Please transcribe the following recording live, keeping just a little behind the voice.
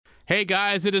Hey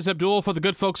guys, it is Abdul for the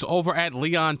good folks over at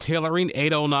Leon Tailoring,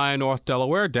 809 North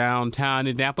Delaware, downtown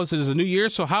Indianapolis. It is a new year,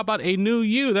 so how about a new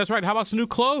you? That's right, how about some new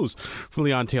clothes from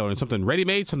Leon Tailoring? Something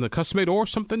ready-made, something custom-made, or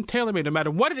something tailor-made. No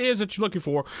matter what it is that you're looking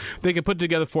for, they can put it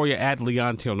together for you at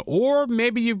Leon Tailoring. Or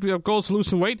maybe you've goals to lose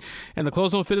some weight and the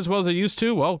clothes don't fit as well as they used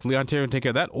to. Well, Leon Tailoring can take care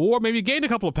of that. Or maybe you gained a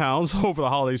couple of pounds over the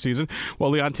holiday season. Well,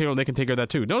 Leon Tailoring, they can take care of that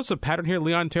too. Notice the pattern here,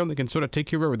 Leon Tailoring, they can sort of take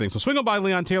care of everything. So swing on by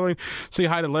Leon Tailoring, say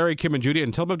hi to Larry, Kim, and Judy,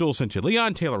 and tell them Abdul sent you.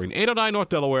 Leon Tailoring, 809 North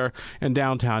Delaware and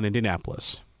downtown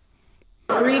Indianapolis.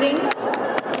 Greetings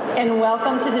and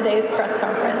welcome to today's press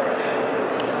conference.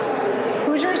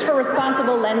 Hoosiers for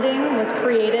Responsible Lending was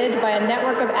created by a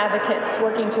network of advocates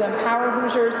working to empower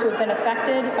Hoosiers who have been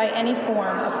affected by any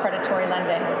form of predatory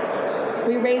lending.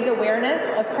 We raise awareness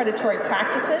of predatory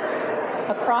practices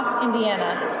across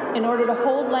Indiana in order to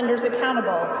hold lenders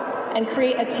accountable and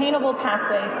create attainable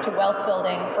pathways to wealth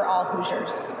building for all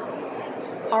Hoosiers.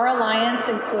 Our alliance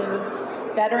includes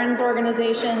veterans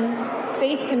organizations,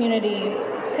 faith communities,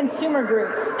 consumer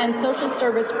groups, and social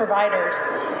service providers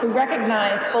who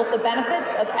recognize both the benefits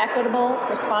of equitable,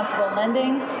 responsible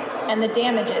lending and the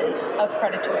damages of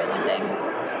predatory lending.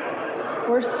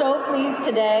 We're so pleased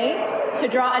today to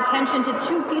draw attention to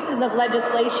two pieces of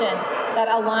legislation that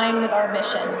align with our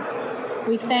mission.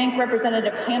 We thank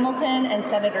Representative Hamilton and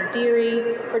Senator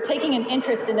Deary for taking an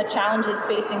interest in the challenges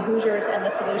facing Hoosiers and the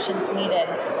solutions needed.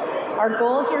 Our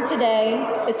goal here today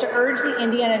is to urge the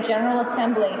Indiana General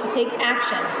Assembly to take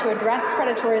action to address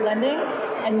predatory lending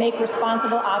and make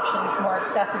responsible options more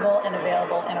accessible and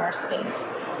available in our state.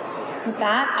 With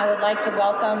that, I would like to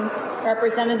welcome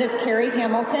Representative Carrie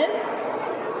Hamilton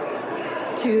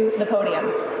to the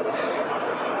podium.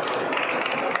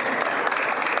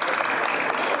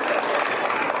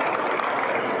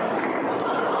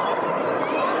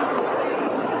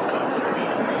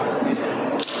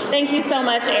 Thank you so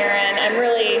much, Erin. I'm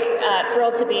really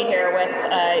thrilled to be here with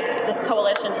this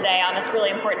coalition today on this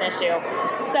really important issue.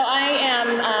 So I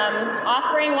am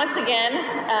authoring, once again,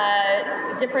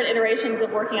 different iterations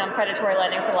of working on predatory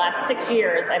lending for the last 6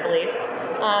 years, I believe,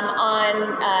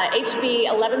 on HB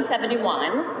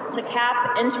 1171 to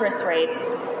cap interest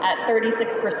rates at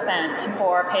 36%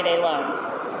 for payday loans.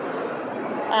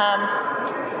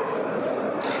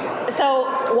 So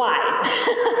why?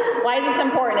 Why is this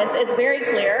important? It's very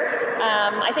clear.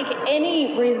 I think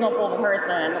any reasonable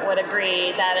person would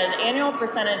agree that an annual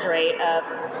percentage rate of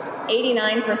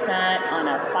 89% on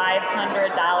a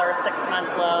 $500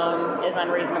 6-month loan is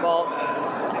unreasonable.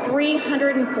 A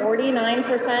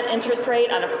 349% interest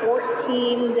rate on a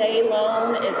 14-day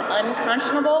loan is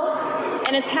unconscionable,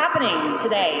 and it's happening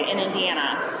today in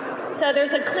Indiana. So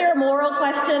there's a clear moral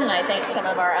question, and I think some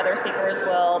of our other speakers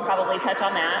will probably touch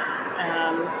on that.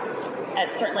 It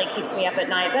certainly keeps me up at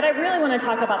night. But I really want to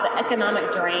talk about the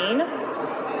economic drain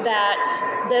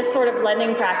that this sort of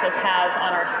lending practice has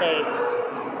on our state.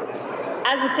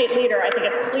 As a state leader, I think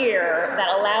it's clear that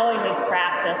allowing these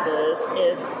practices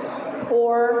is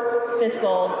poor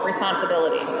fiscal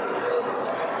responsibility.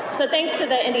 So thanks to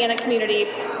the Indiana Community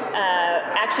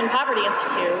Action Poverty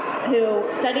Institute, who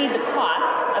studied the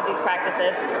costs of these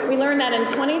practices, we learned that in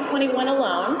 2021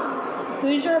 alone,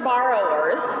 Hoosier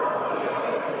borrowers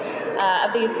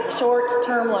of these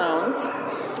short-term loans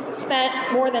spent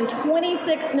more than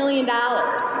 $26 million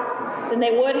than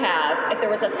they would have if there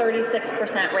was a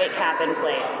 36% rate cap in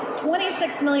place.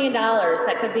 $26 million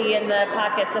that could be in the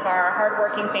pockets of our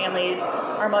hardworking families,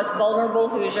 our most vulnerable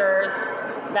Hoosiers,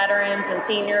 veterans and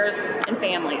seniors and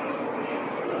families.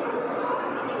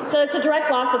 So it's a direct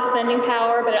loss of spending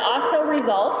power, but it also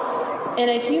results in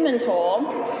a human toll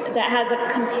that has a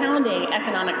compounding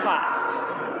economic cost.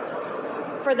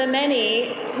 For the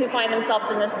many who find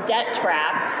themselves in this debt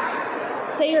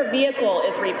trap, say your vehicle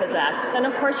is repossessed, then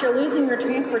of course you're losing your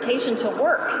transportation to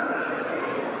work.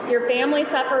 Your family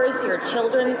suffers, your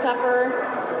children suffer.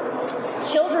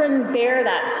 Children bear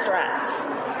that stress,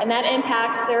 and that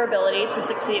impacts their ability to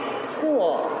succeed at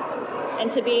school and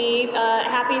to be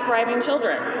happy, thriving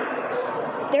children.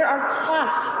 There are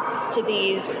costs to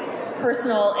these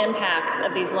personal impacts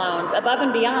of these loans above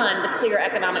and beyond the clear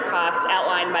economic cost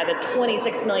outlined by the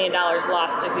 $26 million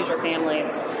lost to Hoosier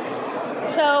families.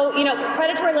 So,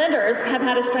 predatory lenders have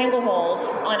had a stranglehold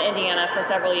on Indiana for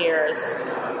several years,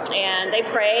 and they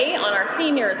prey on our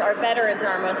seniors, our veterans,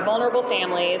 and our most vulnerable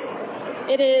families.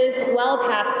 It is well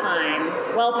past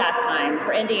time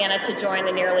for Indiana to join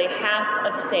the nearly half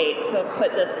of states who have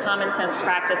put this common sense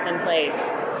practice in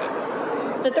place.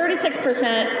 The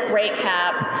 36% rate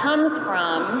cap comes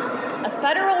from a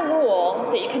federal rule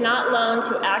that you cannot loan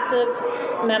to active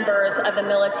members of the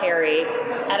military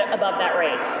at above that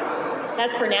rate.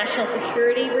 That's for national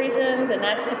security reasons, and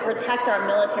that's to protect our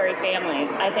military families.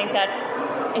 I think that's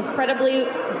incredibly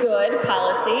good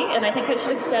policy, and I think it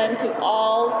should extend to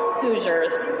all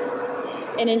Hoosiers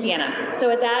in Indiana. So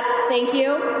with that, thank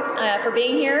you for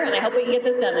being here, and I hope we can get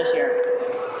this done this year.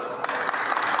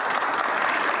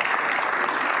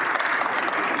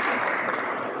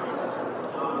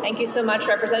 Thank you so much,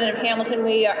 Representative Hamilton.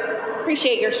 We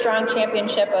appreciate your strong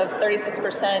championship of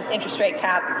 36% interest rate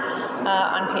cap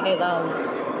on payday loans.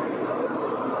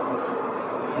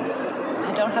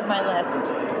 I don't have my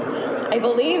list. I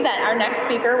believe that our next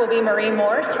speaker will be Marie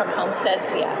Morse from Homestead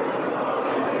CS.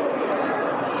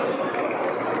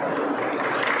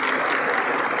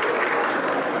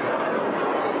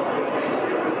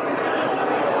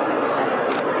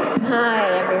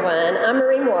 Hi, everyone. I'm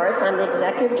Marie Morse. I'm the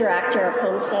Executive Director of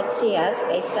Homestead CS,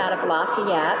 based out of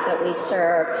Lafayette, but we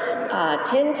serve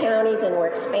 10 counties, and we're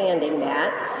expanding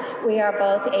that. We are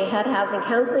both a HUD housing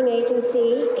counseling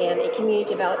agency and a community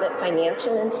development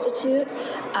financial institute.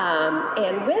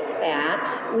 And with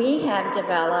that, we have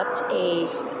developed a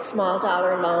small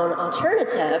dollar loan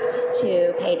alternative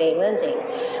to payday lending.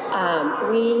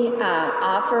 We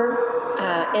offer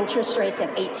interest rates of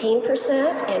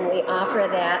 18%, and we offer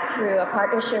that through a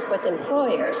partnership with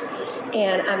employers.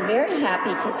 And I'm very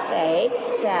happy to say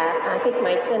that I think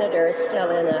my senator is still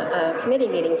in a committee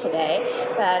meeting today,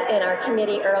 but in our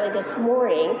committee early this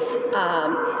morning,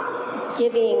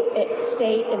 giving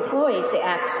state employees the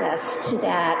access to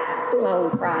that loan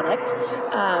product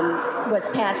was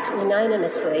passed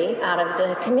unanimously out of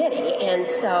the committee, and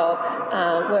so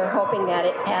we're hoping that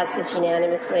it passes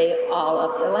unanimously all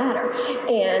up the ladder.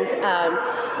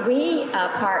 And we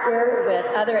partner with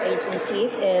other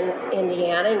agencies in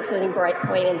Indiana, including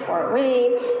Brightpoint and Fort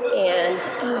Wayne,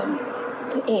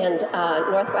 and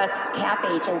Northwest CAP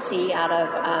agency out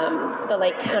of the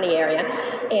Lake County area,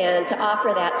 and to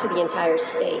offer that to the entire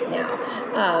state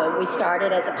now. We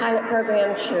started as a pilot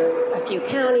program through a few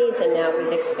counties, and now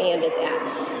we've expanded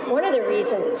that. One of the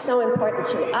reasons it's so important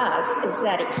to us is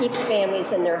that it keeps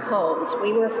families in their homes.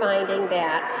 We were finding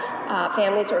that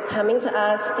families were coming to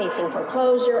us facing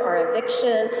foreclosure or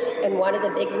eviction, and one of the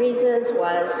big reasons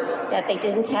was that they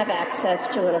didn't have access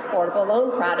to an affordable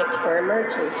loan product for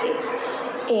emergencies.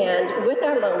 And with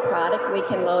our loan product, we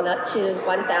can loan up to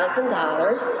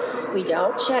 $1,000. We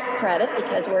don't check credit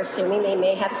because we're assuming they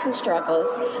may have some struggles,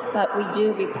 but we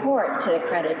do report to the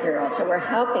credit bureau. So we're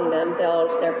helping them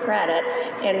build their credit,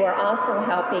 and we're also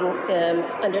helping them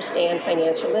understand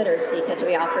financial literacy because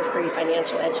we offer free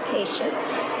financial education.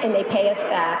 And they pay us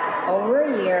back over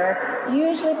a year,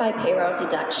 usually by payroll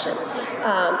deduction.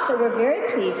 So we're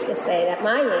very pleased to say that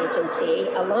my agency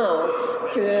alone,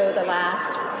 through the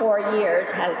last 4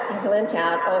 years, has lent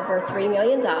out over $3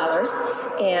 million,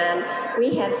 and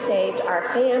we have saved our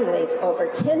families over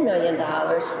 $10 million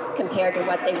compared to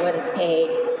what they would have paid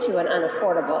to an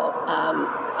unaffordable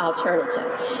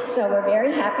alternative. So we're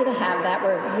very happy to have that.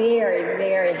 We're very,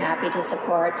 very happy to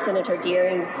support Senator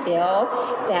Deering's bill,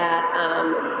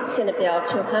 that Senate Bill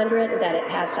 200, that it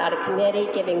passed out of committee,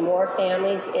 giving more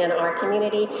families in our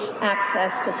community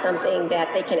access to something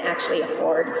that they can actually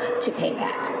afford to pay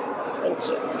back. Thank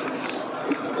you.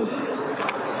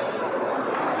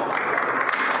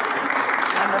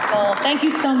 Wonderful. Thank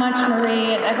you so much,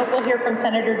 Marie. And I hope we'll hear from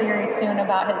Senator Deering soon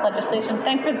about his legislation.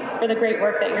 Thank you for the great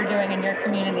work that you're doing in your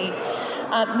community.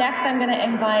 Next, I'm going to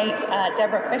invite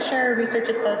Deborah Fisher, Research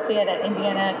Associate at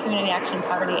Indiana Community Action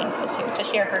Poverty Institute, to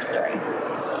share her story.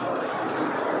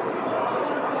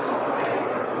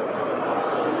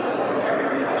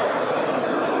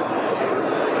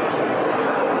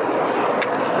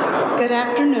 Good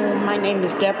afternoon. My name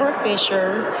is Deborah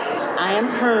Fisher. I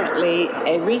am currently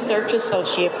a research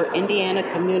associate for Indiana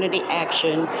Community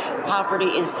Action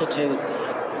Poverty Institute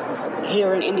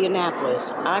here in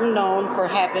Indianapolis. I'm known for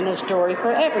having a story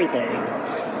for everything.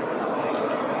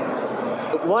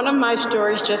 One of my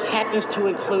stories just happens to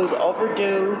include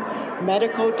overdue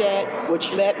medical debt,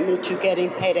 which led me to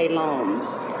getting payday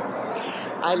loans.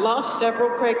 I lost several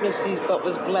pregnancies, but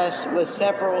was blessed with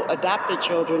several adopted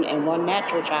children and one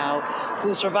natural child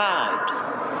who survived.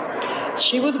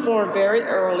 She was born very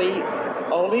early,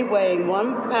 only weighing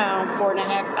 1 pound,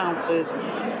 4.5 ounces.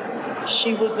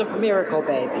 She was a miracle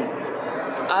baby.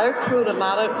 I accrued a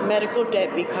lot of medical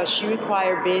debt because she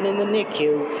required being in the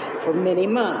NICU for many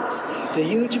months. The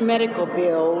huge medical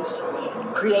bills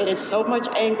created so much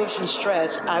anguish and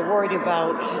stress, I worried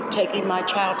about taking my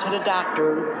child to the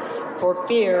doctor for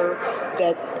fear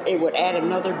that it would add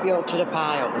another bill to the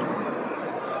pile.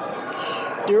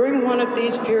 During one of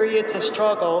these periods of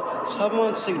struggle,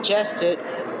 someone suggested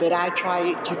that I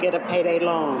try to get a payday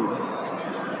loan.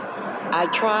 I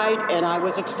tried and I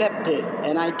was accepted,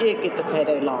 and I did get the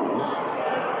payday loan.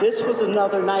 This was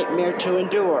another nightmare to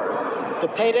endure. The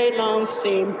payday loans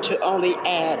seemed to only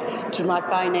add to my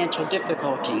financial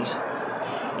difficulties.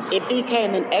 It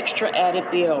became an extra added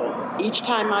bill. Each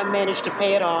time I managed to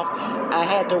pay it off, I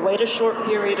had to wait a short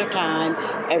period of time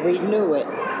and renew it.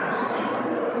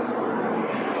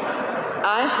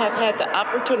 I have had the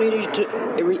opportunity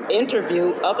to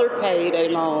interview other payday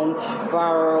loan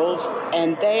borrowers,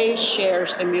 and they share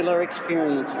similar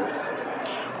experiences.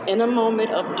 In a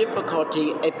moment of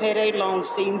difficulty, a payday loan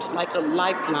seems like a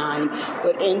lifeline,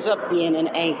 but ends up being an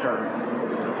anchor.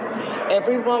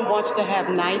 Everyone wants to have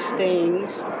nice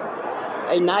things,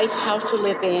 a nice house to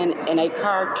live in, and a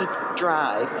car to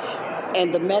drive.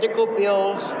 And the medical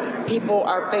bills people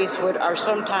are faced with are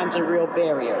sometimes a real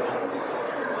barrier.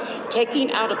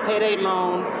 Taking out a payday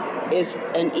loan is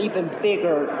an even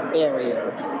bigger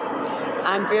barrier.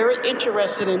 I'm very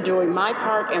interested in doing my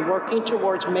part and working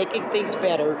towards making things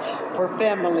better for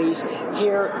families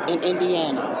here in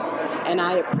Indiana. And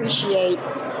I appreciate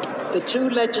the two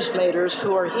legislators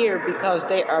who are here because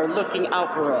they are looking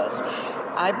out for us.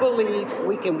 I believe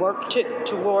we can work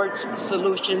towards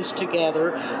solutions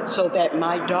together so that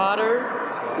my daughter,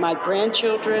 my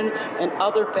grandchildren, and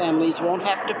other families won't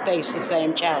have to face the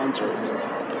same challenges.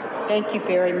 Thank you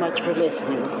very much for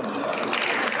listening.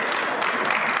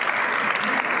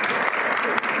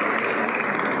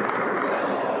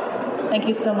 Thank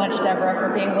you so much, Deborah, for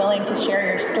being willing to share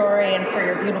your story and for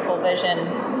your beautiful vision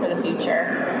for the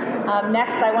future.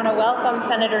 Next, I want to welcome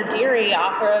Senator Deary,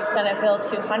 author of Senate Bill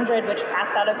 200, which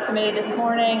passed out of committee this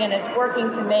morning and is working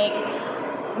to make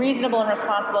reasonable and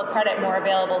responsible credit more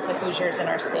available to Hoosiers in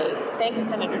our state. Thank you,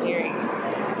 Senator Deary.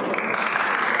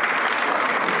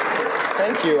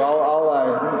 Thank you.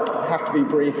 I'll have to be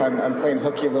brief. I'm playing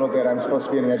hooky a little bit. I'm supposed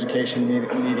to be in an education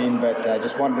meeting, but I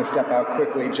just wanted to step out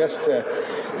quickly just to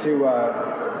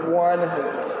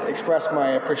express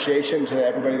my appreciation to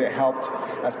everybody that helped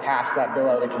us pass that bill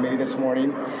out of the committee this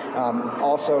morning.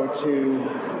 Also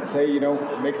to say,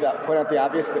 point out the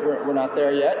obvious that we're not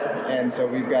there yet, and so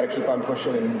we've got to keep on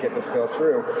pushing and get this bill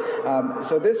through.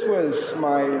 So this was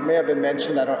may have been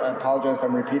mentioned. I apologize if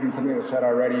I'm repeating something that was said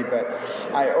already, but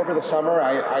over the summer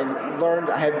I learned,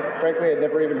 I had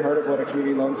never even heard of what a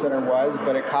community loan center was,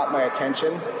 but it caught my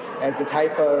attention as the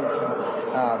type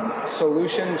of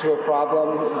solution to a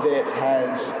problem that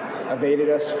has evaded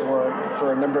us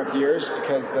for a number of years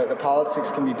because the politics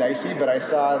can be dicey, but I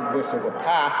saw this as a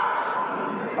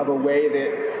path of a way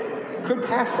that could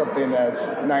pass something as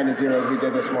 9-0 as we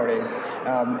did this morning.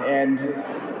 And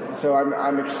so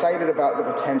I'm excited about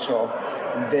the potential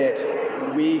that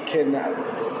we can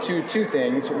do two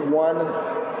things. One,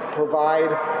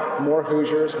 provide more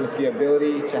Hoosiers with the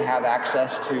ability to have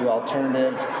access to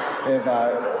alternative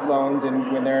loans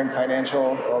and when they're in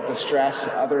financial distress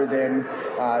other than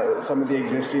some of the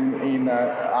existing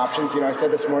options. I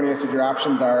said this morning, your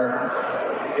options are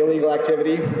illegal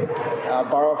activity,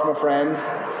 borrow from a friend,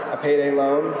 a payday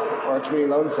loan, or a community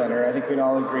loan center. I think we can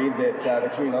all agree that the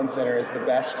community loan center is the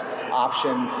best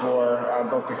option for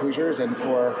both the Hoosiers and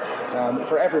for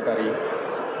everybody.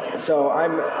 So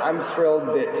I'm thrilled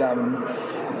that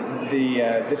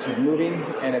this is moving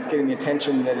and it's getting the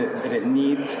attention that it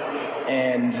needs.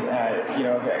 And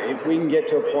if we can get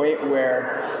to a point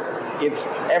where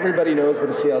everybody knows what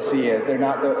a CLC is, they're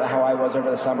not how I was over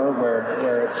the summer,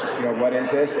 where it's just what is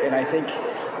this? And I think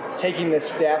taking this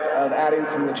step of adding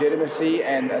some legitimacy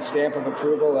and a stamp of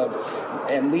approval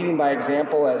and leading by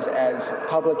example as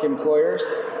public employers,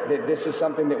 that this is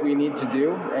something that we need to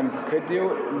do and could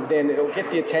do, then it'll get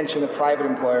the attention of private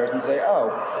employers and say,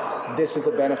 oh, this is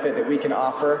a benefit that we can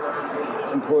offer.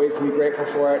 Employees can be grateful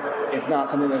for it. It's not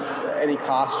something that's any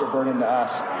cost or burden to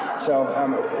us. So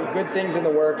good things in the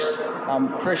works.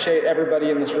 Appreciate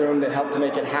everybody in this room that helped to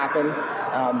make it happen.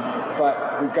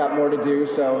 But we've got more to do,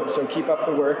 so keep up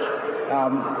the work.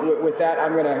 With that,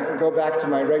 I'm going to go back to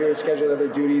my regular scheduled other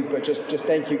duties, but just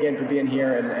thank you again for being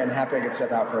here and happy I could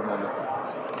step out for a moment.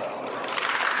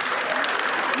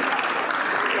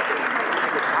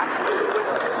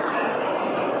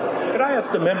 I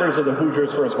ask the members of the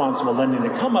Hoosiers for Responsible Lending to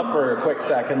come up for a quick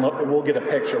second. We'll get a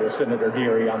picture with Senator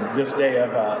Deary on this day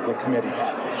of the committee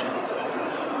passage.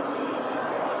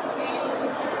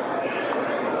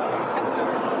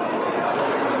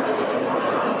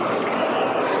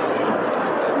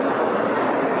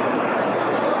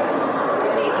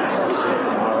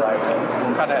 All right,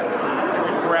 we'll kind of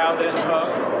crowd in,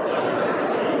 folks.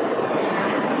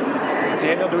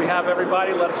 Daniel, do we have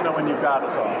everybody? Let us know when you've got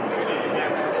us all.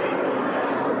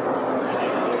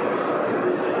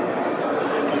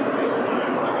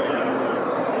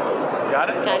 Got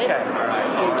it? Got it? Okay. All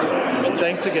right. Thank you.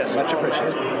 Thanks again. Much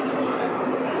appreciated.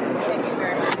 Thank you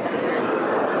very much.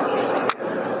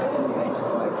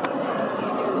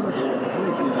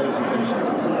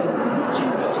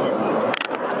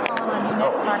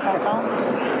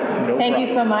 Thank you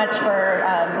so much for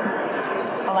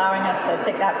allowing us to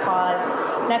take that pause.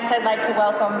 Next, I'd like to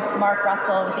welcome Mark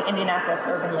Russell with the Indianapolis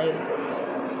Urban League.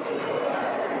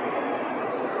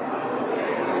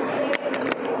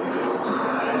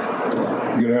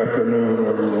 Good afternoon,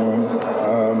 everyone.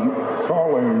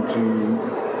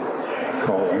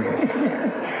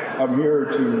 I'm here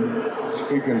to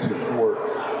speak in support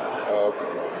of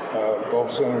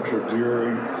both Senator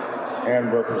Deary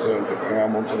and Representative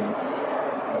Hamilton.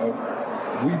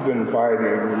 We've been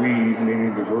fighting,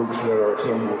 meaning the groups that are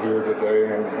assembled here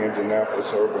today in the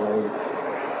Indianapolis Urban League,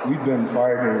 we've been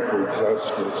fighting for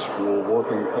justice for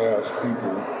working class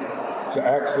people to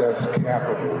access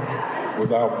capital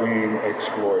without being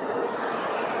exploited.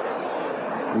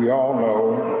 We all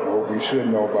know, or we should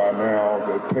know by now,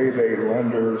 that payday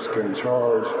lenders can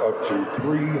charge up to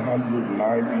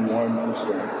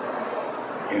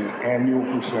 391% in annual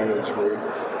percentage rate,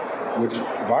 which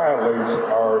violates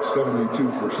our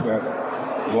 72%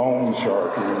 loan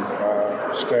sharking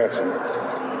statute.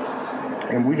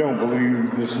 And we don't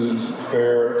believe this is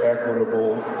fair,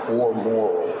 equitable, or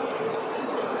moral.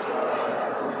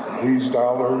 These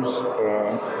dollars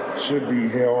should be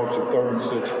held to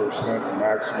 36%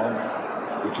 maximum,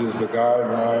 which is the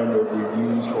guideline that we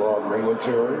use for our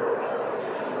military.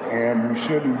 And we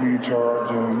shouldn't be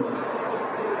charging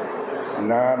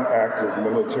non-active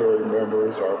military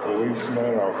members, our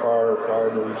policemen, our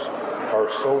firefighters, our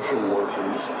social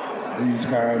workers, these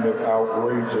kind of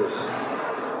outrageous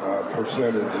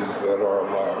percentages that are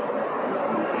allowed.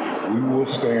 We will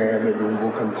stand and we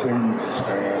will continue to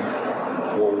stand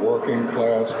for working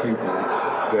class people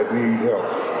that need help.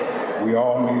 We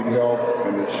all need help,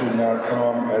 and it should not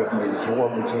come at an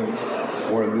exorbitant,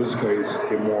 or in this case,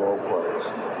 immoral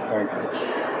price. Thank you.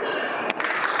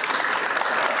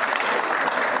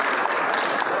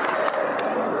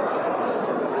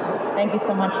 Thank you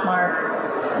so much, Mark.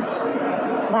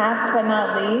 Last but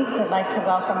not least, I'd like to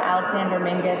welcome Alexander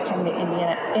Mingus from the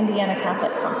Indiana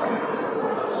Catholic Conference.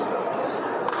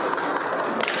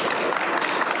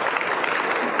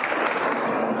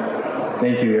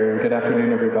 Thank you, Erin. Good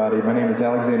afternoon, everybody. My name is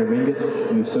Alexander Mingus.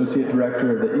 I'm the Associate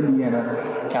Director of the Indiana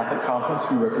Catholic Conference.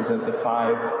 We represent the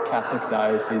 5 Catholic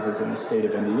dioceses in the state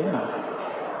of Indiana.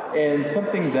 And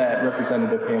something that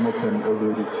Representative Hamilton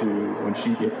alluded to when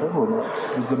she gave her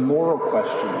remarks was the moral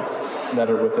questions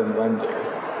that are within lending.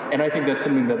 And I think that's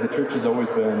something that the church has always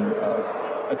been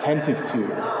attentive to.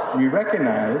 We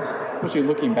recognize, especially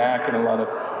looking back in a lot of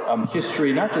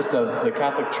history, not just of the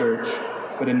Catholic Church,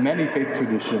 but in many faith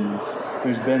traditions,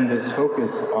 there's been this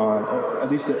focus on, at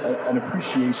least an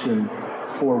appreciation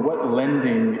for what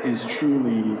lending is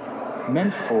truly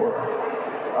meant for.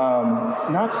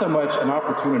 Not so much an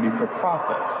opportunity for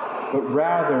profit, but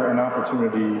rather an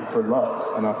opportunity for love,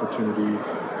 an opportunity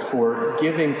for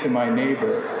giving to my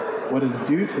neighbor what is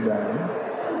due to them,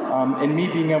 and me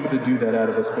being able to do that out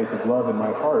of a space of love in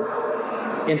my heart.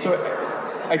 And so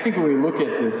I think when we look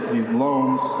at these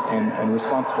loans and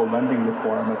responsible lending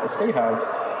reform at the State House,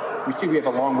 we see we have a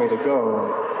long way to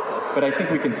go, but I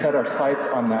think we can set our sights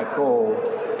on that goal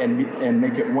and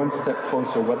make it one step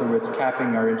closer, whether it's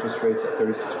capping our interest rates at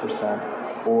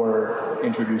 36% or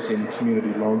introducing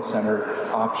community loan center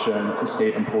option to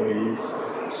state employees.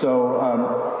 So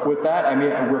with that, I mean,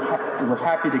 we're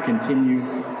happy to continue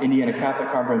Indiana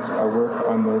Catholic Conference, our work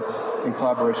on this in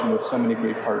collaboration with so many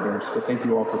great partners. But thank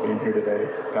you all for being here today.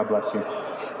 God bless you.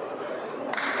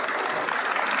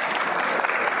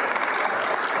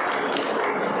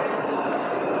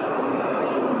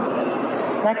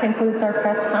 That concludes our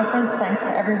press conference. Thanks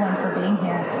to everyone for being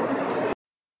here.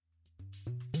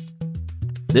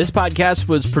 This podcast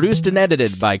was produced and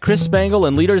edited by Chris Spangle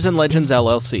and Leaders and Legends,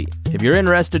 LLC. If you're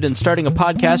interested in starting a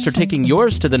podcast or taking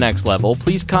yours to the next level,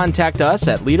 please contact us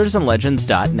at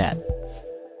leadersandlegends.net.